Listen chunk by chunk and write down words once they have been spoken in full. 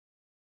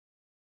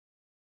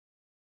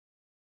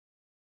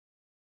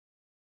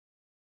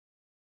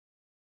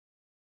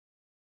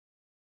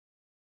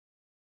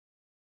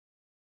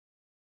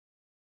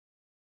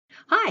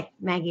Hi,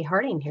 Maggie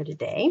Harding here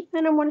today,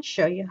 and I want to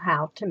show you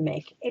how to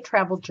make a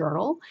travel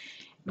journal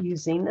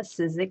using the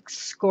Sizzix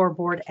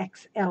Scoreboard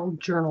XL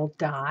journal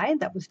die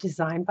that was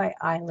designed by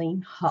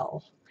Eileen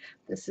Hull.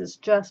 This is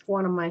just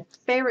one of my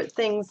favorite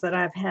things that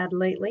I've had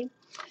lately.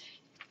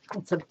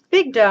 It's a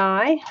big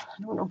die.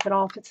 I don't know if it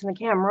all fits in the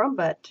camera,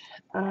 but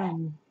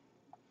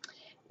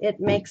it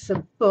makes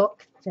a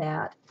book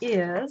that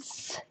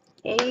is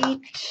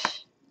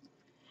 8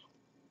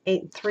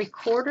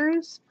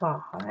 3/4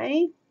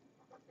 by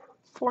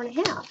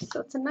 4.5, so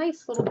it's a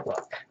nice little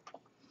book.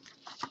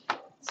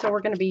 So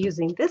we're going to be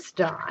using this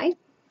die,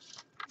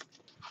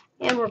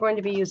 and we're going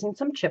to be using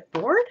some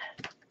chipboard,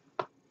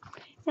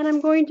 and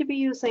I'm going to be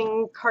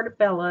using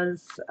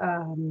Cartabella's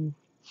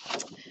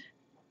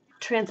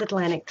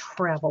transatlantic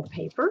travel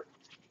paper,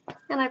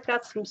 and I've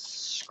got some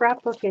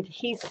scrapbook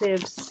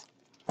adhesives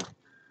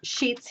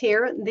sheets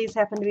here. These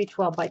happen to be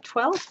 12 by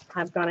 12.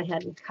 I've gone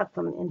ahead and cut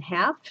them in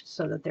half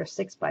so that they're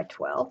 6 by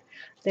 12.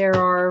 There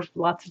are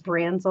lots of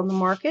brands on the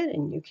market,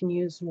 and you can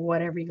use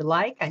whatever you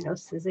like. I know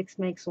Sizzix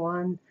makes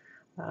one.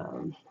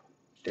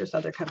 There's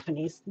other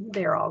companies.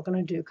 They're all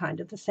going to do kind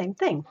of the same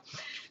thing.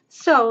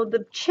 So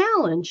the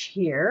challenge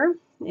here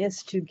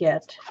is to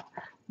get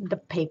the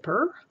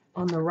paper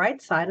on the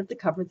right side of the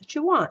cover that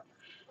you want.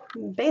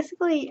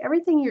 Basically,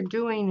 everything you're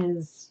doing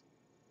is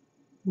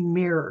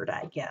mirrored,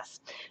 I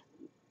guess.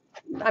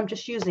 I'm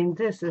just using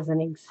this as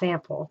an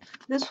example.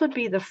 This would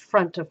be the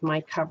front of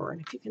my cover.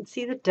 And if you can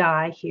see the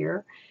die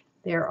here,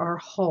 there are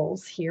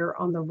holes here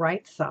on the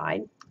right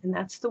side, and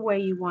that's the way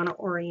you want to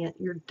orient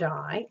your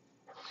die.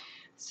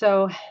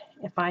 So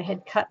if I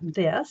had cut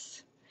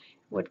this,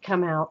 it would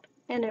come out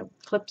and it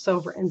flips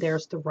over, and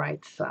there's the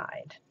right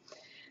side.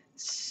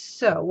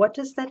 So what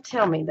does that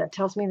tell me? That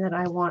tells me that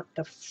I want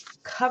the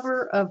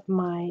cover of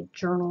my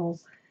journal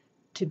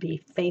to be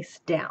face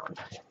down.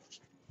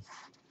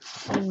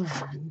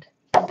 And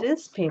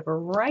this paper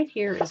right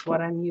here is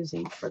what I'm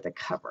using for the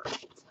cover.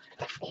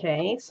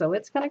 Okay, so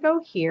it's going to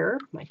go here.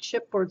 My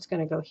chipboard's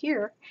going to go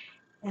here.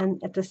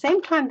 And at the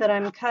same time that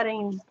I'm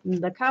cutting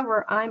the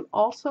cover, I'm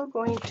also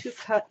going to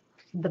cut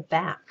the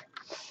back.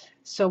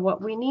 So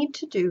what we need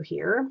to do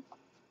here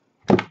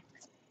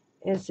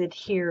is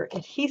adhere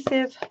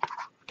adhesive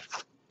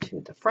to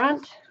the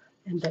front,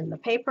 and then the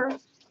paper,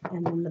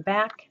 and then the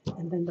back,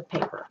 and then the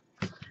paper.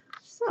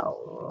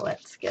 So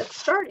let's get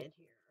started here.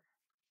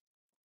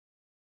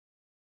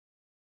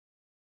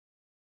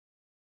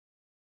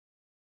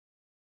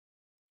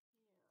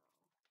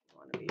 You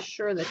want to be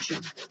sure that you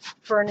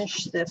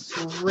burnish this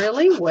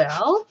really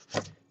well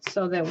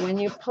so that when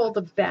you pull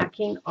the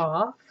backing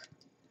off,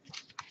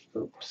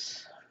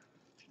 oops,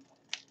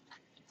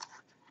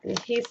 the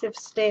adhesive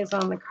stays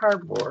on the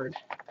cardboard.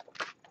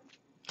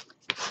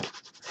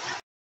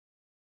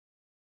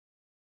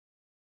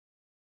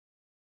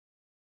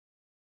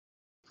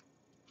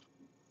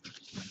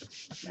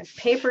 My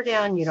paper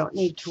down, you don't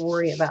need to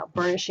worry about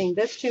burnishing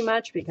this too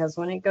much, because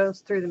when it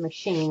goes through the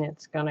machine,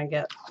 it's going to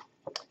get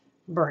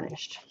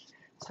burnished.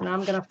 So now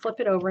I'm going to flip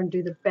it over and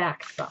do the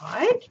back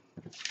side.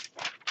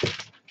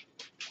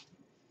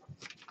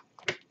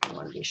 You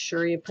want to be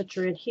sure you put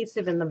your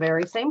adhesive in the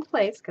very same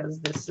place, because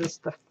this is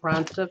the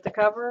front of the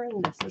cover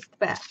and this is the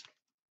back.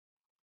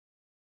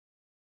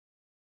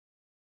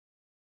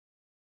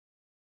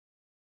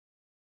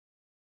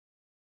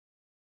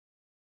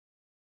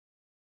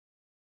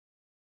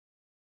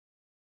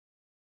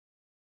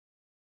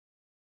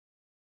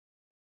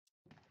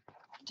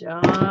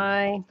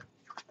 Die,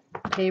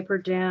 paper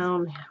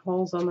down,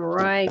 holes on the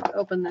right,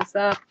 open this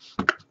up.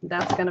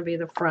 That's going to be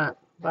the front.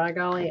 By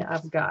golly,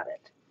 I've got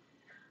it.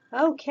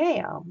 Okay,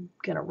 I'm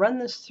going to run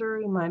this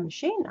through my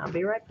machine. I'll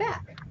be right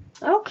back.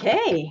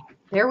 Okay,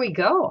 there we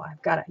go.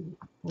 I've got a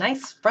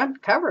nice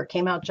front cover. It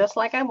came out just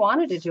like I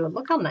wanted it to.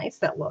 Look how nice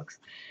that looks.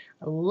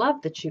 I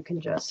love that you can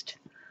just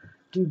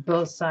do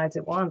both sides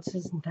at once.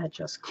 Isn't that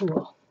just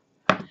cool?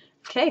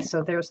 Okay,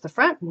 so there's the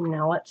front.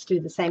 Now let's do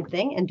the same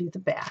thing and do the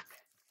back.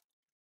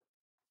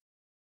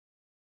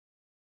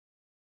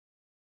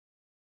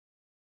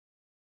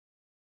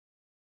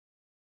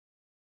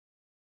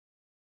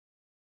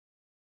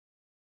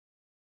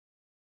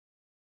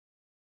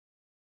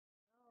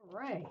 All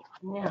right,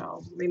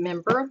 now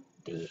remember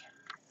the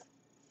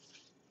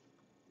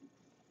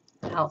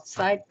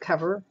outside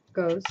cover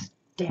goes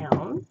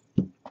down.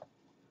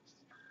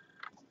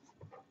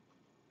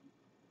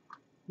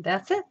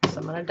 That's it. So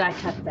I'm going to die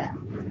cut that.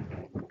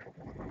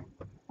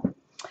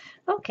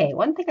 Okay,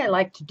 one thing I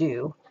like to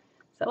do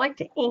is I like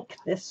to ink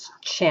this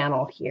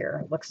channel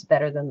here. It looks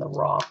better than the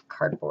raw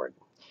cardboard.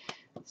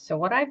 So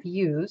what I've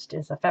used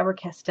is a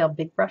Faber-Castell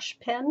Big Brush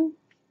pen.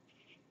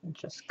 I've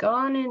just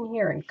gone in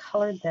here and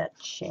colored that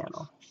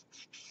channel.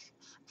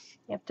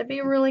 You have to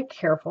be really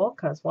careful,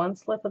 because one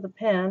slip of the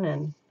pen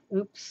and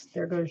oops,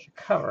 there goes your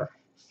cover.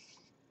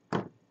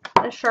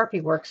 The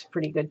Sharpie works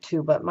pretty good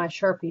too, but my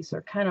Sharpies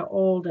are kind of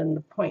old and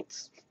the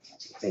point's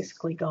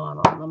basically gone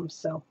on them.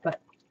 So,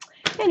 but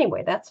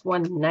anyway, that's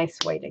one nice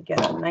way to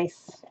get a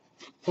nice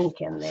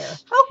ink in there.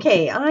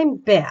 Okay, I'm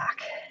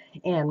back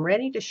and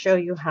ready to show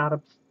you how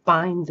to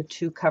bind the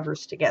two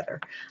covers together.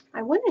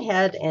 I went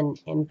ahead and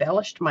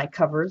embellished my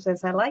covers,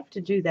 as I like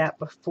to do that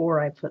before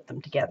I put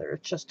them together.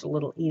 It's just a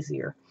little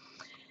easier.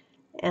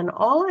 And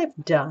all I've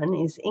done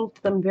is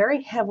inked them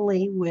very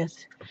heavily with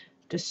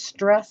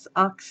Distress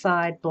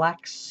Oxide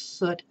Black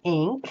Soot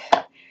ink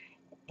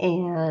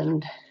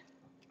and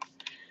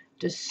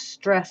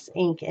Distress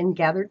ink and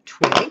Gathered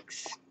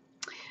Twigs.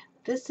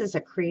 This is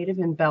a Creative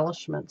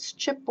Embellishments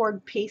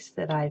chipboard piece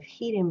that I've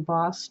heat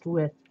embossed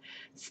with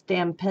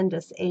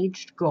Stampendous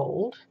Aged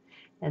Gold.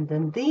 And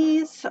then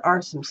these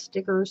are some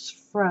stickers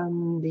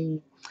from the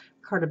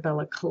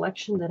Cartabella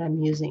collection that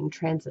I'm using,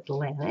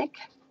 Transatlantic.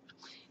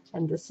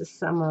 And this is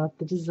some of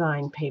the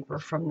design paper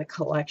from the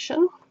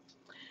collection.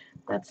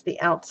 That's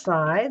the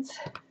outsides.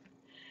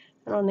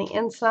 And on the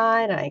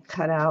inside, I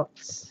cut out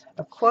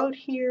a quote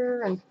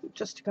here and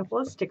just a couple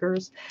of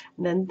stickers.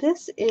 And then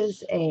this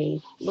is a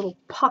little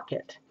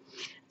pocket.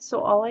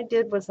 So all I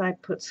did was I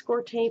put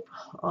score tape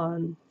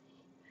on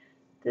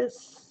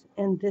this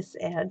and this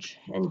edge.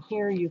 And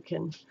here you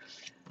can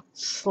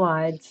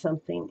slide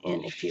something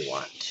in if you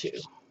want to.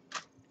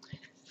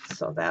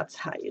 So that's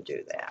how you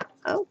do that.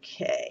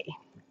 Okay.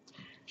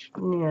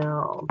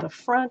 Now the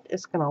front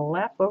is going to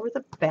lap over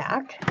the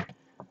back.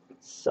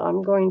 So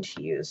I'm going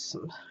to use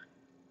some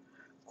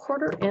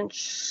 1/4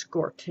 inch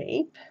score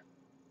tape.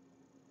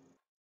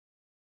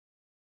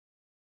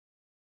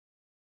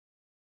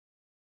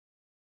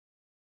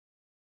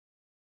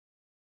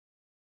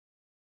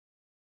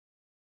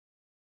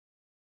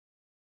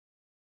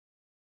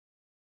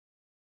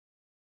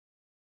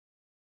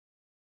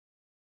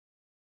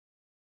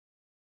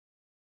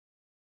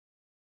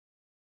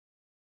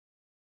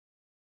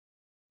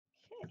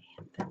 Okay,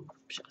 and then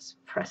just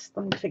press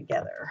them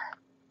together.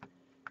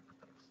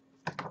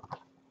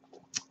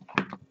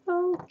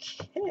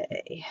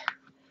 Okay,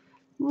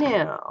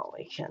 now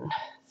we can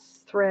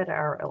thread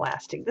our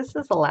elastic. This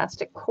is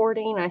elastic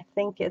cording. I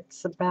think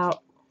it's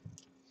about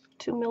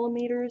 2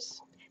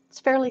 millimeters. It's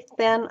fairly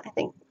thin. I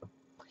think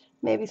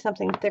maybe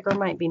something thicker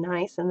might be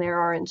nice. And there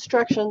are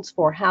instructions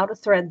for how to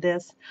thread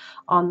this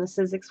on the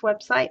Sizzix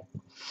website.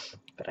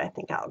 But I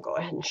think I'll go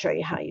ahead and show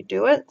you how you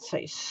do it. So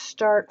you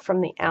start from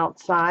the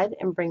outside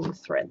and bring the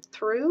thread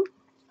through.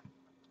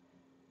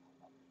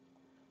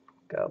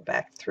 Go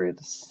back through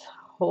this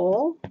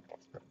hole.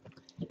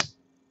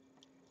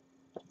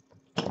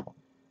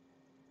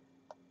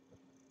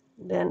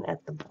 Then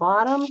at the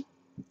bottom,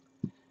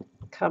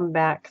 come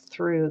back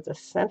through the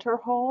center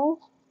hole.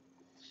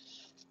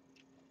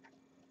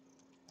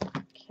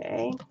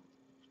 Okay.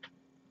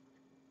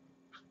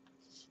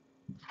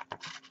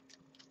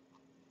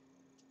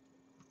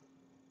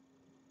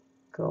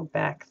 Go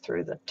back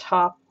through the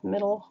top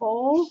middle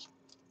hole.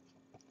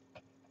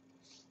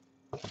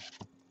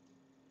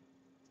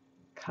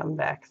 Come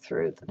back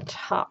through the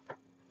top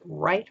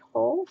right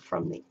hole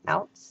from the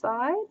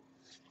outside.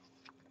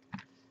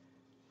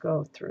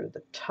 Go through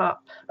the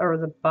top or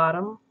the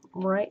bottom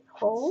right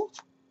hole.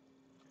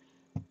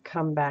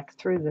 Come back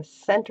through the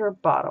center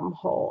bottom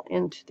hole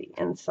into the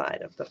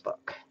inside of the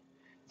book.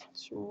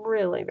 It's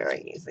really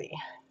very easy.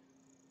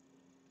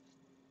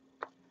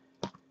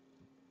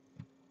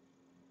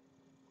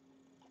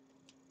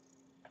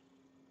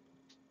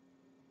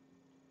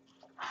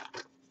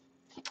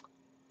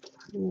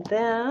 And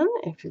then,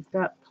 if you've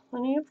got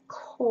plenty of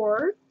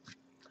cord, you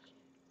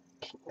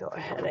can go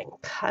ahead and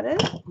cut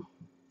it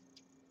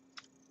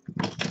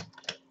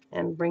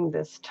and bring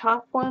this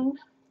top one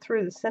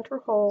through the center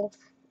hole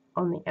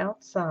on the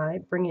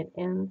outside, bring it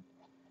in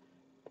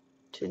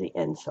to the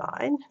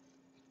inside.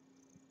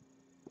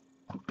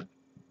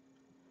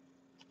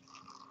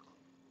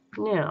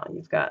 Now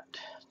you've got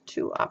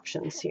two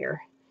options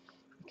here.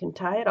 You can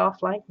tie it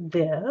off like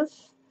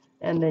this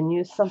and then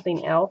use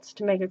something else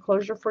to make a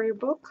closure for your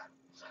book,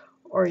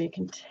 or you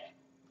can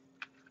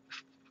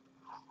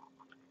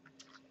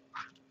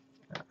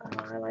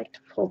I like to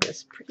pull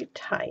this pretty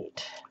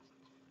tight.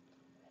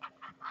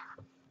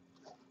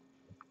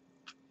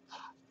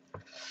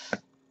 You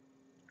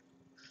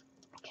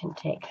can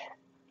take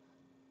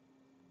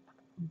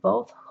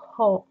both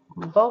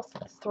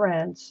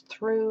threads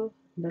through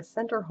the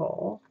center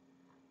hole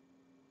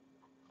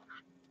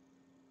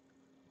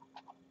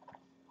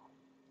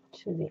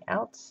to the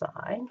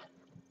outside.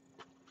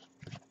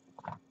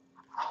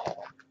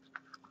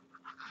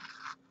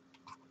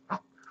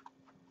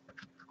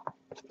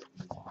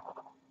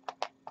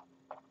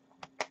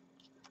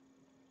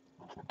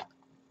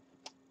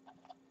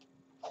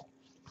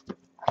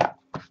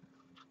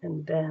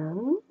 And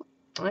then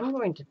I'm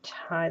going to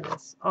tie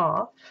this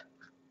off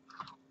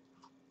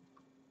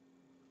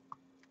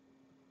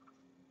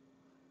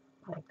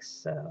like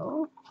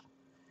so.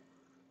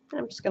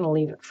 I'm just going to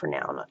leave it for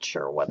now. I'm not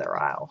sure whether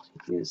I'll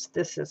use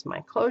this as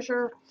my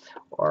closure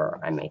or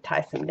I may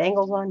tie some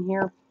dangles on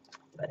here.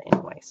 But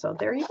anyway, so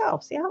there you go.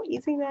 See how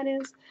easy that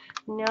is?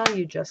 Now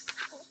you just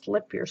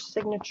slip your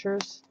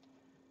signatures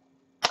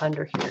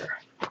under here.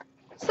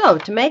 So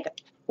to make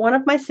one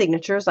of my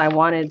signatures, I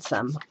wanted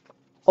some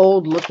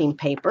old looking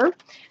paper.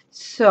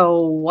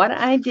 So what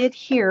I did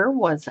here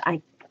was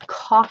I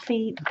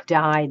coffee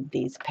dyed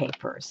these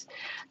papers.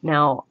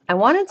 Now, I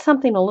wanted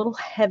something a little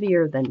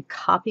heavier than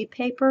copy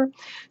paper,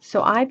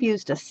 so I've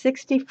used a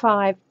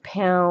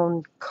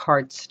 65-pound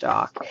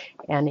cardstock,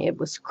 and it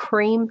was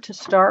cream to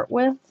start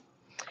with,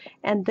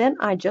 and then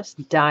I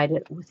just dyed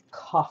it with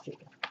coffee.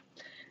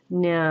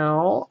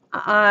 Now,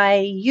 I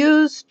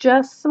used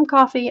just some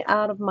coffee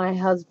out of my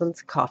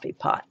husband's coffee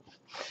pot.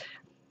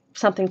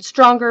 Something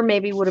stronger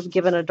maybe would have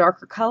given a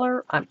darker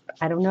color. I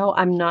don't know.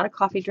 I'm not a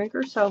coffee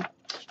drinker, so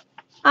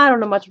I don't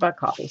know much about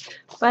coffee.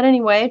 But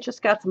anyway,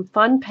 just got some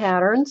fun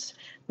patterns.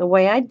 The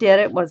way I did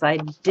it was I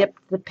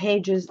dipped the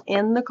pages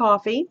in the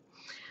coffee,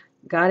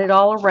 got it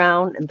all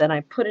around, and then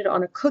I put it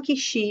on a cookie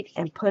sheet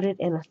and put it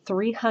in a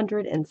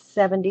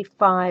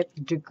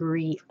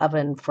 375-degree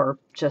oven for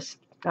just,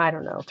 I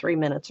don't know, 3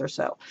 minutes or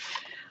so.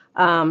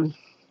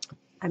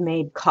 I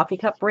made coffee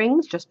cup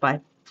rings just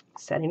by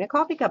setting a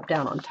coffee cup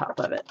down on top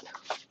of it.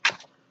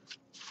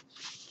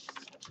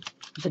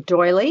 The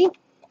doily,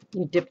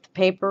 you dip the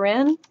paper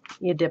in,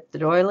 you dip the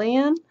doily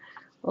in,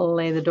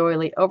 lay the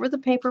doily over the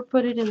paper,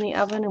 put it in the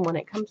oven, and when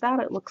it comes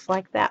out, it looks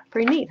like that.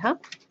 Pretty neat, huh?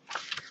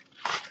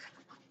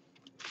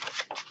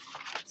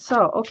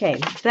 So,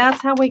 okay,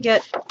 that's how we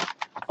get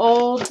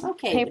old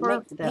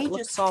paper that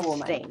looks all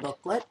stained.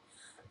 Booklet,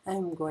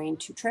 I'm going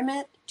to trim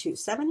it to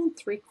 7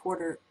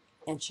 3/4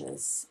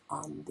 inches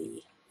on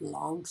the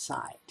long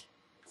side.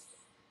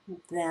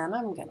 Then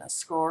I'm going to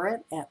score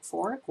it at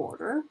 4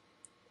 1/4,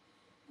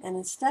 and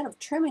instead of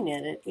trimming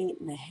it at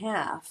 8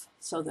 1/2,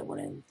 so that when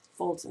it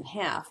folds in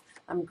half,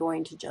 I'm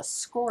going to just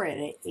score it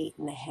at 8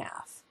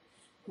 1/2.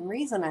 The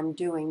reason I'm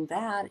doing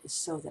that is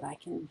so that I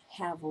can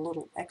have a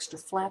little extra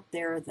flap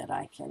there that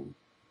I can,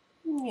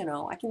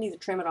 I can either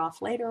trim it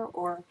off later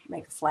or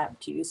make a flap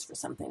to use for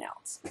something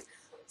else.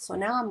 So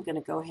now I'm going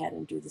to go ahead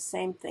and do the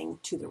same thing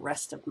to the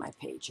rest of my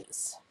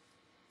pages.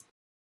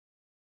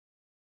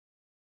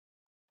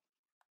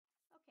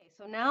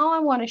 So now I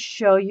want to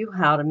show you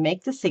how to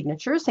make the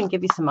signatures and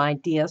give you some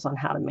ideas on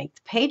how to make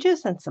the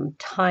pages and some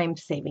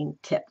time-saving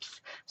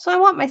tips. So I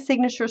want my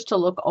signatures to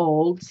look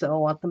old, so I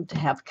want them to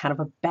have kind of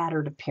a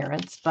battered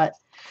appearance, but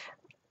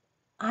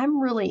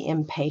I'm really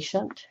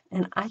impatient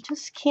and I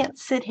just can't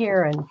sit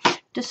here and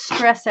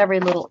distress every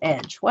little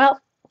edge. Well,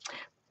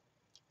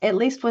 at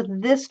least with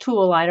this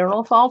tool, I don't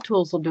know if all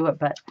tools will do it,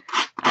 but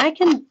I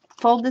can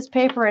fold this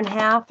paper in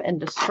half and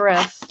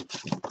distress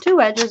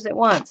 2 edges at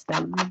once.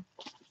 Then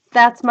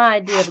that's my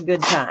idea of a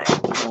good time.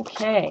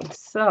 Okay,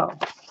 so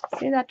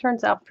see, that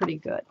turns out pretty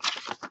good.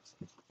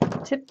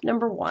 Tip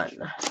number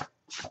 1.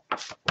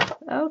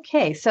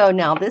 Okay, so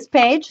now this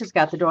page has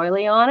got the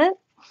doily on it.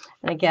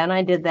 And again,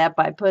 I did that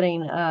by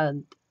putting a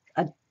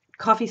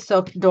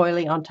coffee-soaked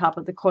doily on top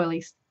of the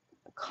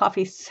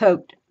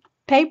coffee-soaked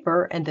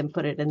paper and then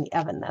put it in the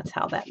oven. That's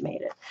how that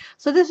made it.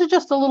 So this is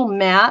just a little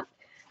mat.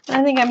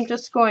 I think I'm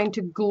just going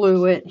to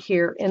glue it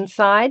here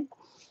inside.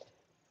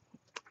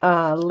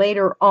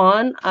 Later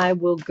on, I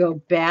will go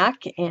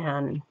back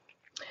and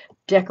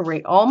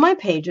decorate all my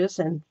pages,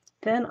 and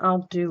then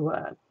I'll do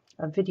a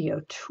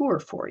video tour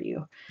for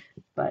you.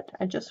 But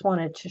I just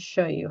wanted to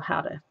show you how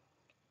to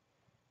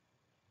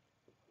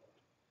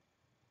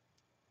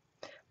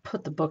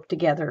put the book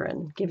together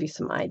and give you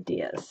some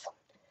ideas.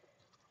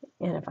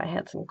 And if I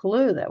had some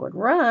glue that would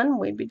run,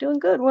 we'd be doing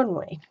good, wouldn't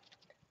we?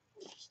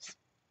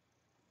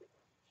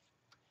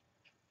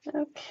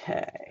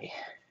 Okay.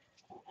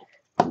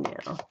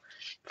 Now,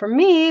 for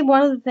me,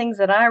 one of the things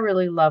that I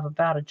really love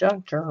about a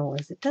junk journal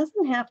is it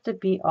doesn't have to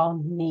be all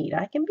neat.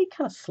 I can be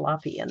kind of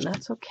sloppy, and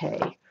that's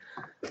okay.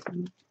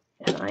 And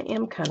I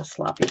am kind of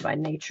sloppy by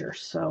nature,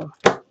 so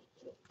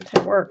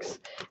it works.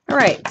 All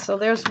right, so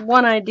there's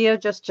one idea,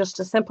 just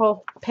a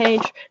simple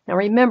page. Now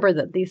remember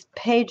that these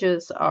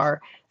pages are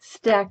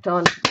stacked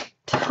on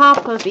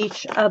top of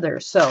each other.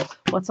 So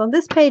what's on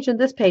this page and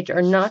this page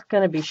are not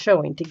going to be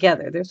showing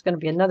together. There's going to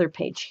be another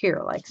page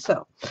here like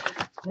so.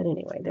 But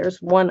anyway,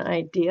 there's one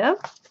idea.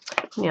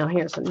 Now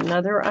here's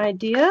another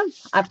idea.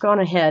 I've gone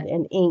ahead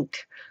and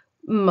inked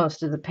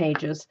most of the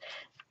pages.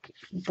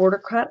 Border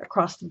cut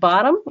across the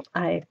bottom.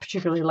 I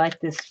particularly like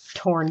this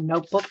torn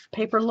notebook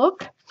paper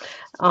look.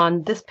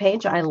 On this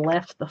page, I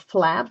left the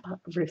flap.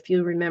 If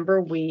you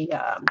remember, we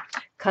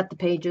cut the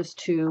pages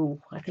to,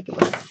 I think it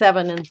was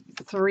 7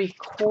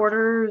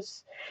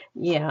 3/4.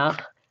 Yeah.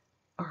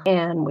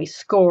 And we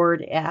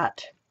scored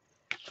at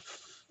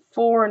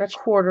 4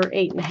 1/4,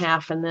 8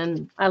 1/2, and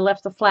then I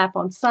left the flap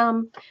on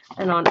some,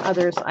 and on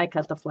others I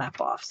cut the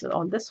flap off. So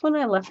on this one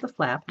I left the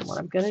flap, and what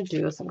I'm going to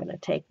do is I'm going to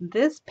take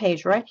this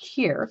page right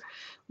here,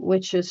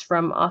 which is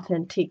from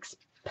Authentique's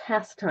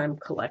Pastime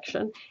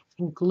collection,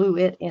 and glue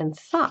it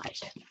inside.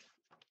 So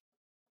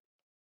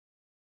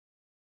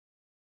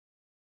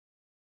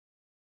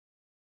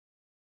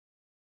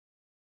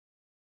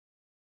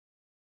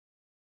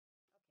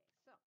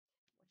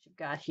what you've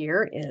got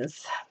here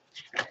is,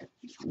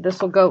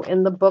 this will go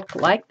in the book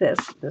like this.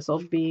 This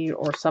will be,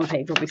 or some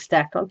page will be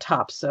stacked on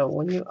top. So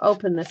when you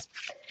open this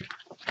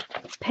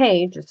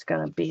page, it's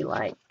going to be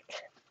like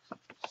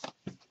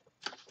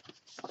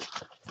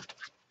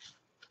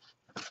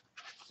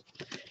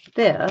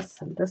this,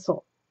 and this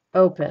will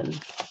open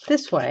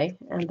this way,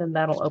 and then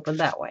that'll open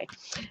that way.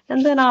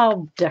 And then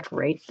I'll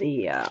decorate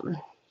the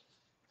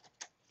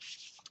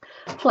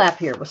flap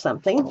here with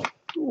something.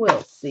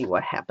 We'll see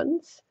what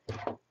happens.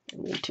 I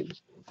need to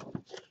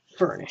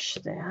burnish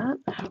that.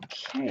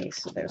 Okay,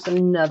 so there's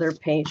another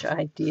page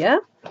idea.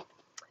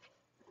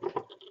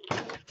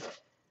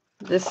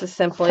 This is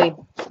simply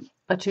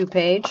a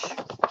 2-page,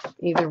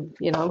 either,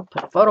 you know,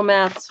 put photo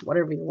mats,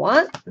 whatever you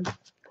want.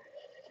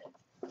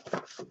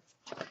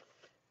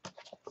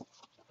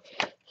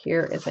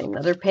 Here is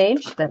another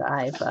page that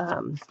I've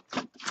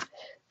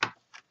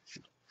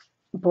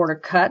border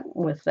cut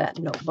with that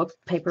notebook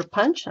paper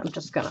punch. I'm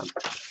just going to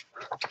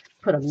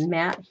put a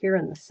mat here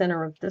in the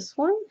center of this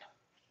one.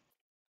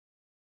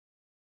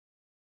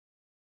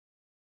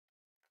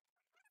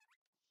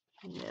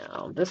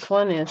 Now, this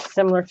one is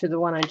similar to the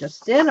one I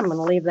just did. I'm going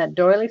to leave that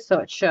doily so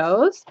it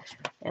shows.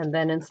 And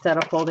then instead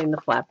of folding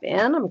the flap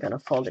in, I'm going to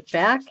fold it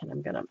back, and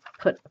I'm going to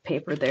put a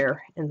paper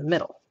there in the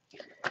middle.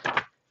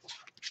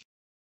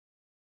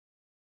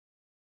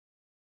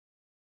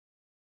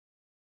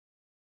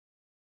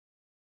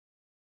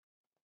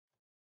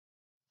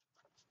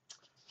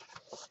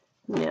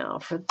 Now,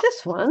 for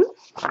this one,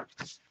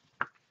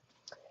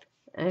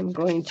 I'm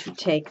going to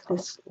take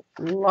this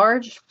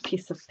large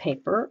piece of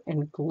paper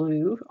and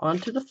glue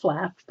onto the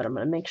flap, but I'm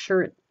going to make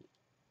sure it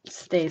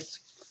stays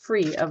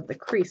free of the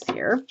crease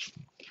here.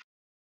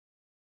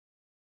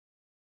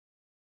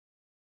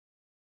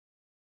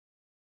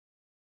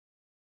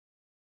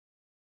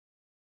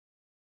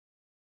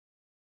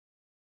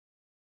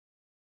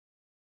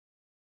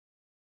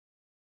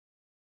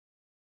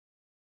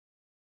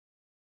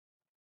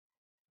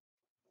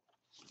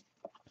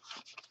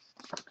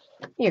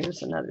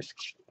 Here's another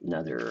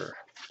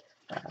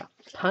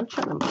punch,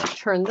 and I'm going to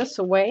turn this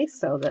away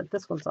so that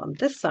this one's on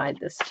this side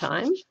this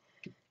time.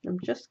 I'm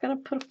just going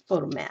to put a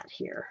photo mat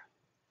here.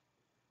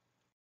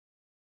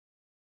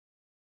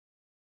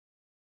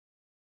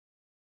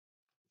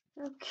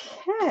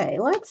 Okay,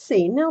 let's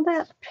see. Now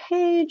that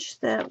page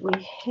that we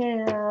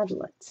had,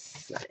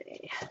 let's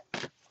see.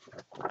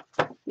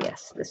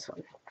 Yes, this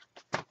one.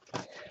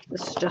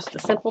 This is just a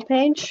simple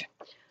page.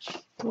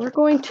 We're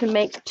going to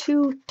make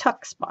 2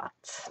 tuck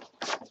spots.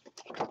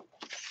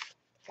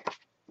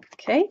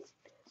 Okay,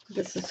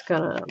 this is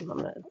I'm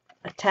gonna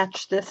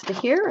attach this to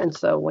here, and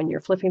so when you're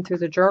flipping through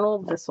the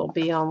journal, this will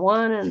be on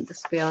one and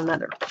this will be on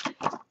another.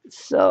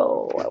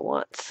 So I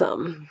want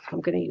I'm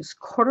going to use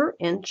 1/4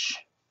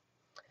 inch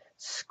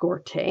score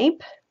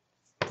tape.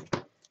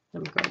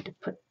 I'm going to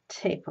put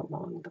tape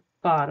along the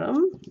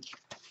bottom.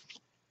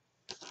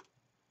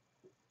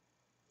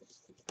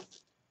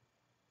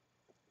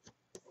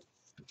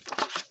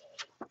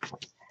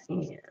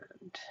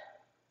 And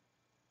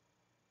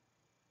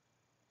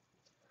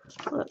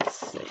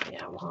let's see,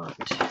 I want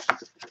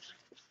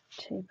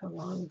tape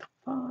along the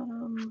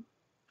bottom.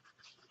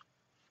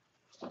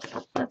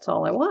 That's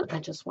all I want.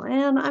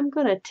 And I'm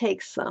going to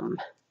take some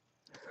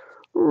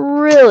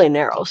really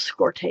narrow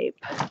score tape.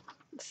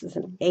 This is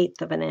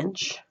 1/8 of an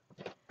inch.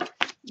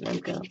 And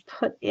I'm going to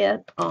put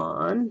it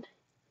on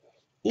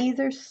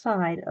either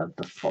side of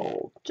the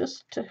fold,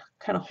 just to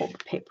kind of hold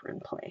the paper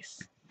in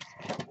place.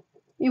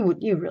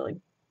 You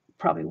really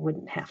probably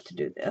wouldn't have to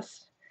do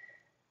this,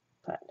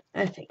 but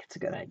I think it's a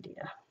good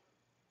idea.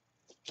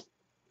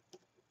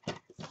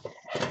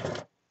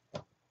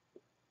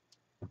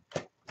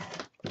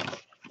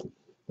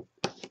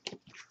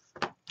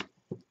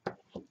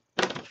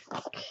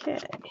 Okay.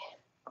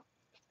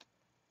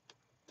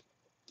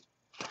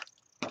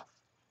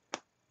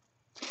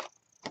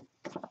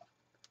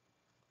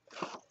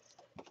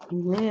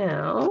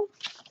 Now,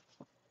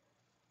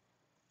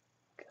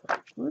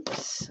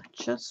 oops, I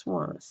just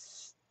want to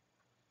stick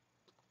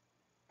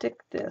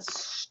this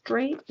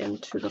straight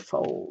into the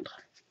fold.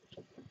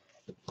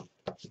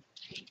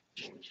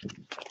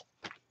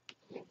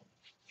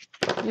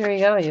 There you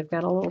go, you've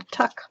got a little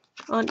tuck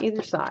on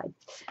either side.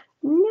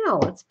 Now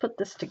let's put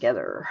this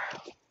together.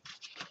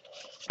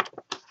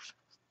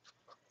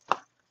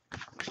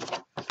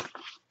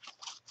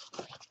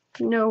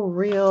 No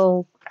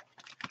real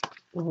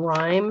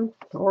rhyme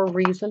or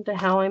reason to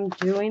how I'm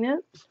doing it.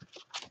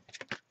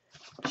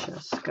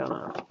 Just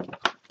gonna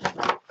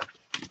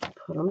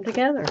put them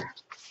together.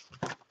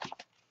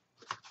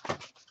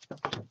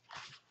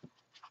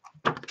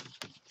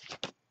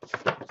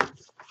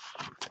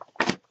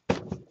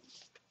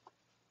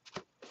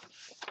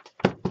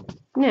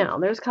 Now,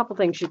 there's a couple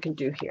things you can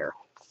do here.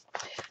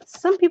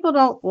 Some people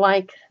don't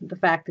like the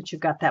fact that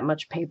you've got that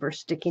much paper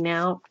sticking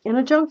out. In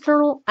a junk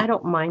journal, I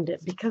don't mind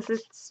it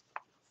because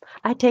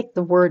I take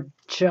the word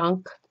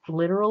junk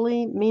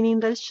literally, meaning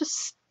that it's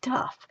just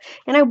stuff,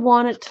 and I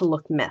want it to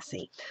look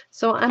messy.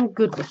 So I'm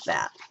good with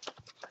that.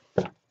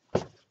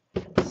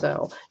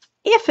 So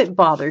if it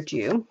bothered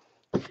you,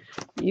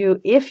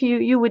 you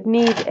would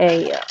need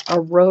a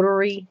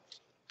rotary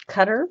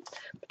cutter,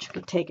 but you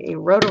could take a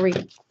rotary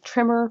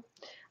trimmer,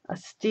 a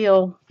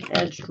steel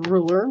edged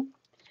ruler,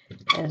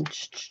 and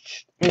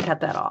cut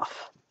that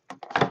off.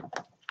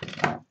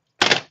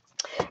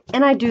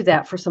 And I do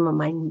that for some of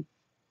my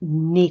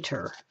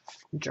neater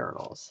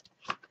journals.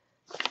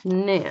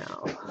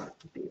 Now,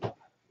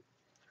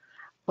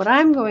 what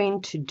I'm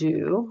going to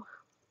do,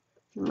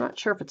 I'm not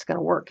sure if it's going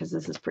to work because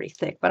this is pretty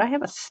thick, but I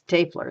have a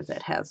stapler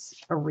that has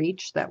a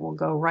reach that will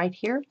go right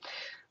here.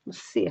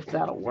 Let's see if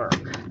that'll work.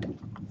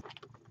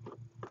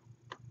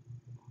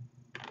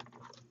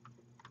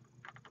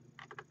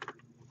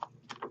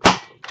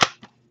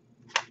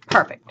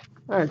 Perfect,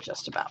 or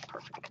just about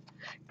perfect.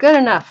 Good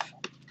enough.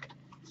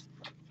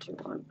 Do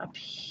one up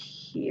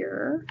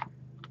here.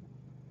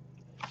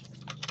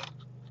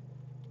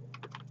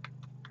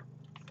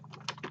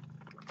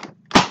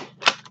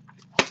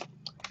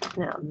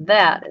 Now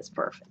that is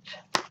perfect.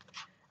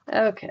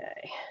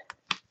 Okay.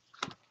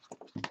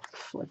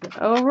 Flip it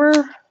over.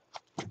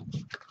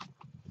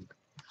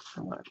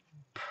 I want to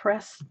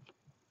press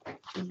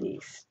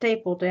the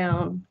staple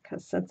down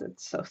because since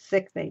it's so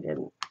thick, they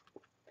didn't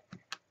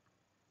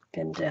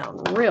pin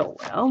down real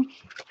well.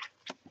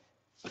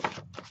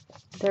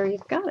 There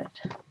you've got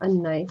it. A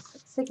nice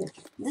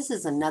signature. This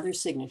is another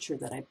signature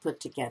that I put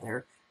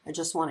together. I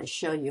just want to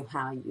show you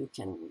how you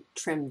can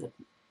trim the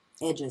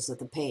edges of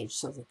the page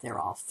so that they're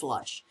all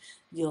flush.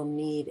 You'll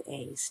need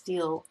a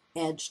steel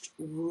edged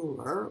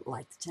ruler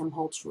like the Tim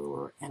Holtz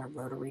ruler and a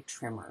rotary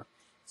trimmer.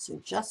 So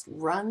just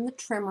run the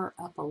trimmer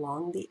up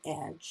along the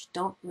edge.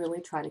 Don't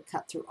really try to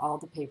cut through all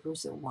the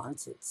papers at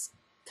once. It's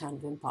kind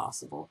of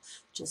impossible.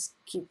 Just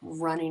keep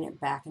running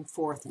it back and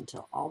forth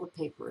until all the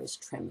paper is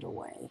trimmed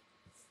away.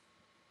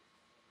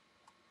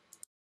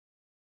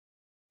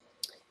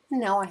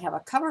 Now I have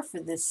a cover for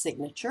this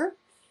signature.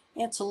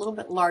 It's a little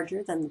bit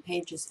larger than the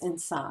pages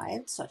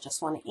inside, so I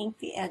just want to ink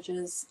the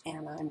edges,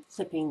 and I'm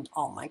clipping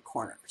all my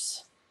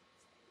corners.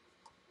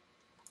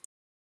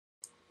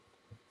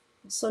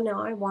 So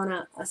now I want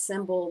to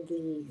assemble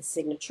the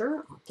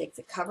signature. I'll take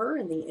the cover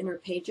and the inner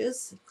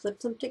pages, clip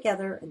them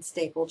together, and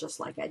staple just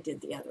like I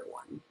did the other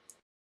one.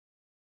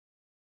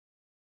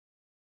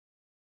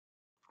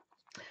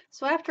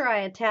 So after I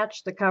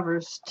attached the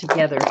covers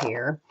together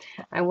here,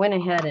 I went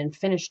ahead and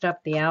finished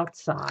up the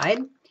outside.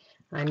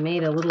 I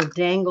made a little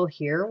dangle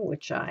here,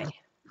 which I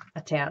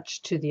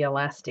attached to the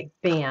elastic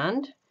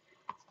band.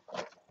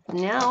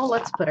 Now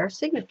let's put our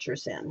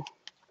signatures in.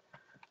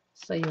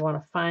 So you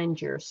want to find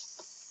your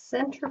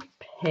center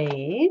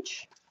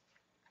page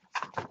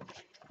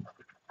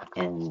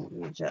and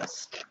you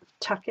just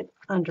tuck it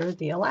under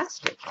the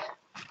elastic.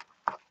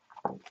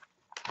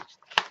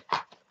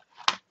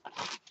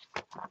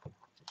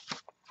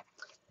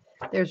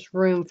 There's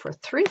room for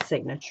 3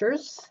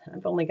 signatures.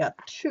 I've only got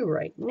 2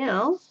 right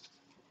now.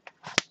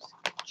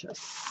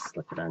 Just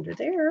slip it under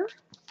there.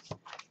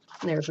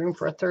 And there's room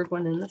for a 3rd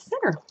one in the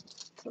center.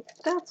 So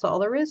that's all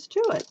there is to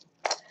it.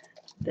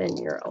 Then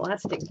your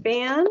elastic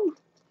band,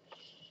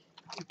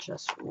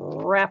 just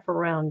wrap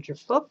around your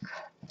book.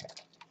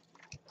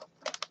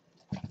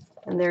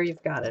 And there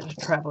you've got it, a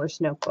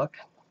traveler's notebook.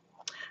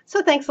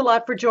 So thanks a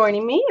lot for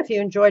joining me. If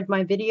you enjoyed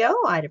my video,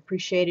 I'd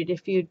appreciate it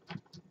if you'd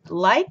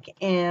like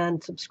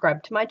and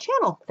subscribe to my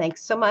channel.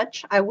 Thanks so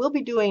much. I will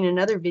be doing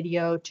another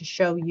video to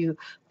show you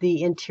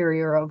the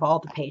interior of all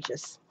the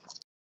pages.